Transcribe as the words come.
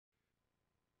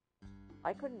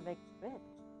I couldn't make the bed.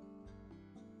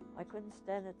 I couldn't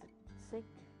stand at the sink.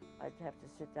 I'd have to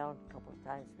sit down a couple of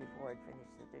times before I'd finish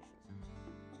the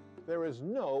dishes. There is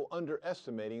no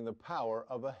underestimating the power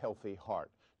of a healthy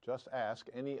heart. Just ask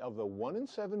any of the 1 in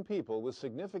 7 people with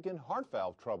significant heart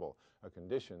valve trouble, a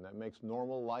condition that makes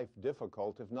normal life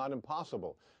difficult, if not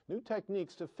impossible. New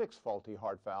techniques to fix faulty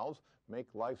heart valves make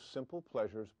life's simple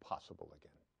pleasures possible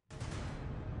again.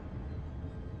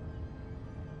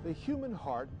 The human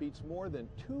heart beats more than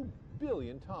 2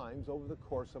 billion times over the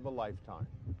course of a lifetime.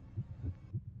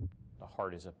 The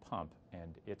heart is a pump,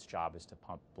 and its job is to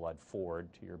pump blood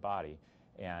forward to your body.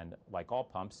 And like all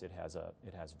pumps, it has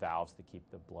valves that keep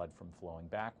the blood from flowing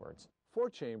backwards. 4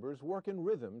 chambers work in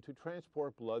rhythm to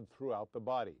transport blood throughout the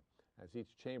body. As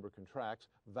each chamber contracts,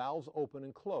 valves open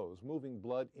and close, moving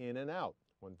blood in and out.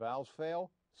 When valves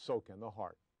fail, so can the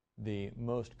heart. The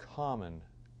most common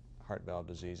heart valve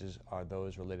diseases are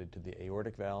those related to the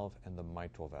aortic valve and the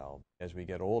mitral valve. As we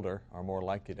get older, are more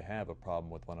likely to have a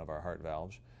problem with one of our heart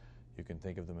valves. You can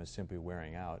think of them as simply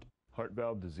wearing out. Heart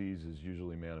valve disease is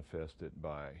usually manifested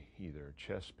by either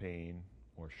chest pain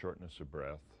or shortness of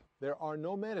breath. There are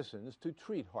no medicines to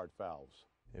treat heart valves.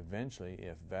 Eventually,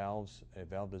 if a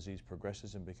valve disease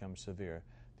progresses and becomes severe,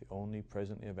 the only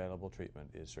presently available treatment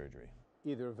is surgery.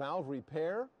 Either valve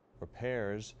repair.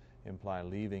 Repairs imply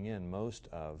leaving in most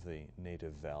of the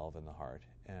native valve in the heart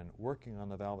and working on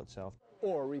the valve itself.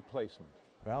 Or replacement.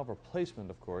 Valve replacement,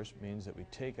 of course, means that we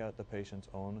take out the patient's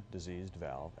own diseased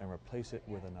valve and replace it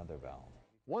with another valve.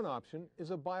 One option is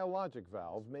a biologic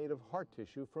valve made of heart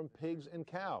tissue from pigs and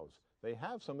cows. They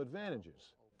have some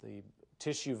advantages. The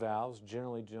tissue valves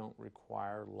generally don't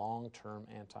require long-term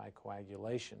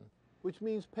anticoagulation, which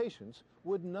means patients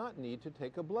would not need to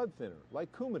take a blood thinner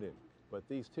like Coumadin. But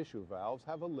these tissue valves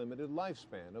have a limited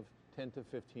lifespan of 10 to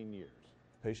 15 years.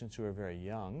 Patients who are very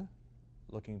young,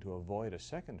 looking to avoid a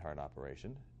second heart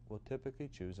operation, will typically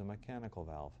choose a mechanical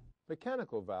valve.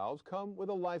 Mechanical valves come with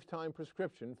a lifetime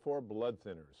prescription for blood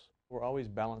thinners. We're always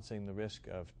balancing the risk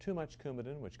of too much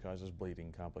Coumadin, which causes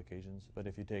bleeding complications, but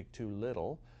if you take too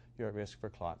little, you're at risk for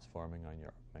clots forming on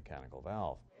your mechanical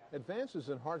valve. Advances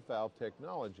in heart valve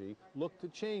technology look to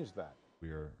change that. We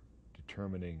are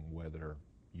determining whether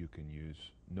you can use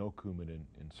no Coumadin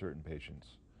in certain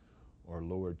patients or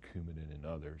lowered Coumadin in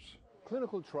others.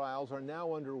 Clinical trials are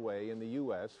now underway in the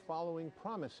U.S. following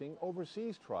promising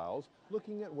overseas trials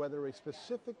looking at whether a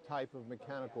specific type of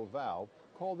mechanical valve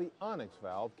called the onyx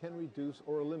valve can reduce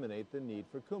or eliminate the need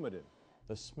for Coumadin.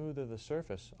 The smoother the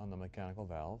surface on the mechanical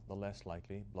valve, the less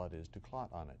likely blood is to clot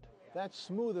on it. That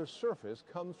smoother surface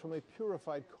comes from a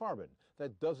purified carbon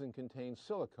that doesn't contain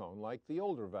silicone like the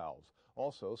older valves.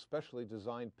 Also, specially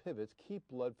designed pivots keep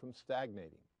blood from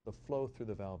stagnating. The flow through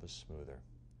the valve is smoother.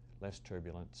 Less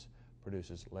turbulence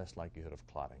produces less likelihood of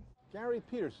clotting. Gary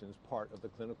Peterson's part of the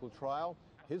clinical trial.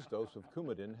 His dose of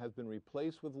Coumadin has been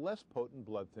replaced with less potent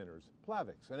blood thinners,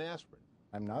 Plavix and aspirin.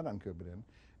 I'm not on Coumadin,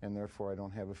 and therefore I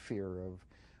don't have a fear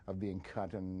of being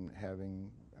cut and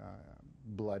having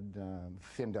blood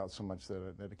thinned out so much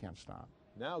that it can't stop.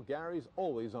 Now Gary's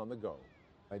always on the go.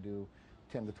 I do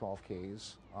 10 to 12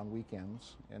 Ks on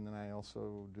weekends, and then I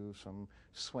also do some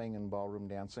swing and ballroom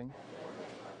dancing.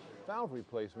 Valve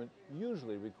replacement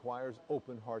usually requires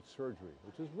open heart surgery,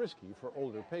 which is risky for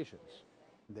older patients.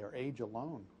 Their age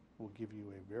alone will give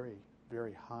you a very,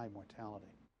 very high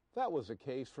mortality. That was the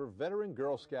case for veteran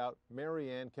Girl Scout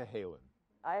Marianne Cahalan.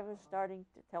 I was starting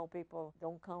to tell people,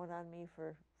 don't count on me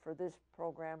for this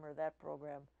program or that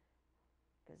program,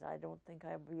 because I don't think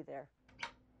I'll be there.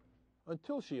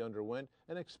 Until she underwent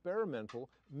an experimental,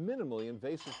 minimally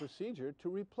invasive procedure to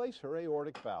replace her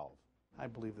aortic valve. I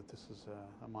believe that this is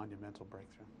a monumental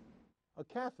breakthrough. A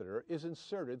catheter is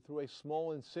inserted through a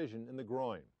small incision in the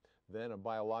groin. Then a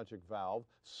biologic valve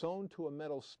sewn to a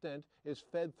metal stent is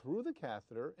fed through the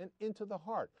catheter and into the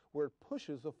heart, where it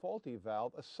pushes the faulty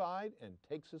valve aside and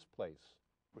takes its place.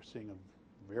 We're seeing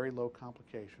a very low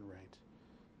complication rate,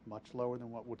 much lower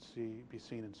than what would be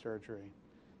seen in surgery,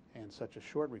 and such a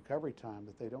short recovery time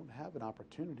that they don't have an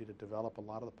opportunity to develop a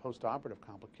lot of the post-operative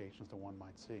complications that one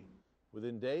might see.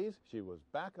 Within days, she was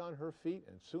back on her feet,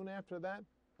 and soon after that,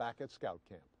 back at scout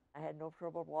camp. I had no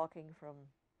trouble walking from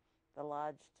the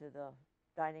lodge to the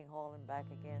dining hall and back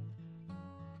again.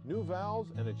 New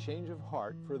valves and a change of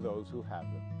heart for those who have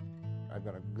them. I've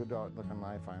got a good outlook on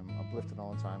life. I'm uplifted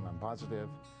all the time. I'm positive.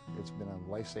 It's been a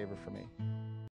lifesaver for me.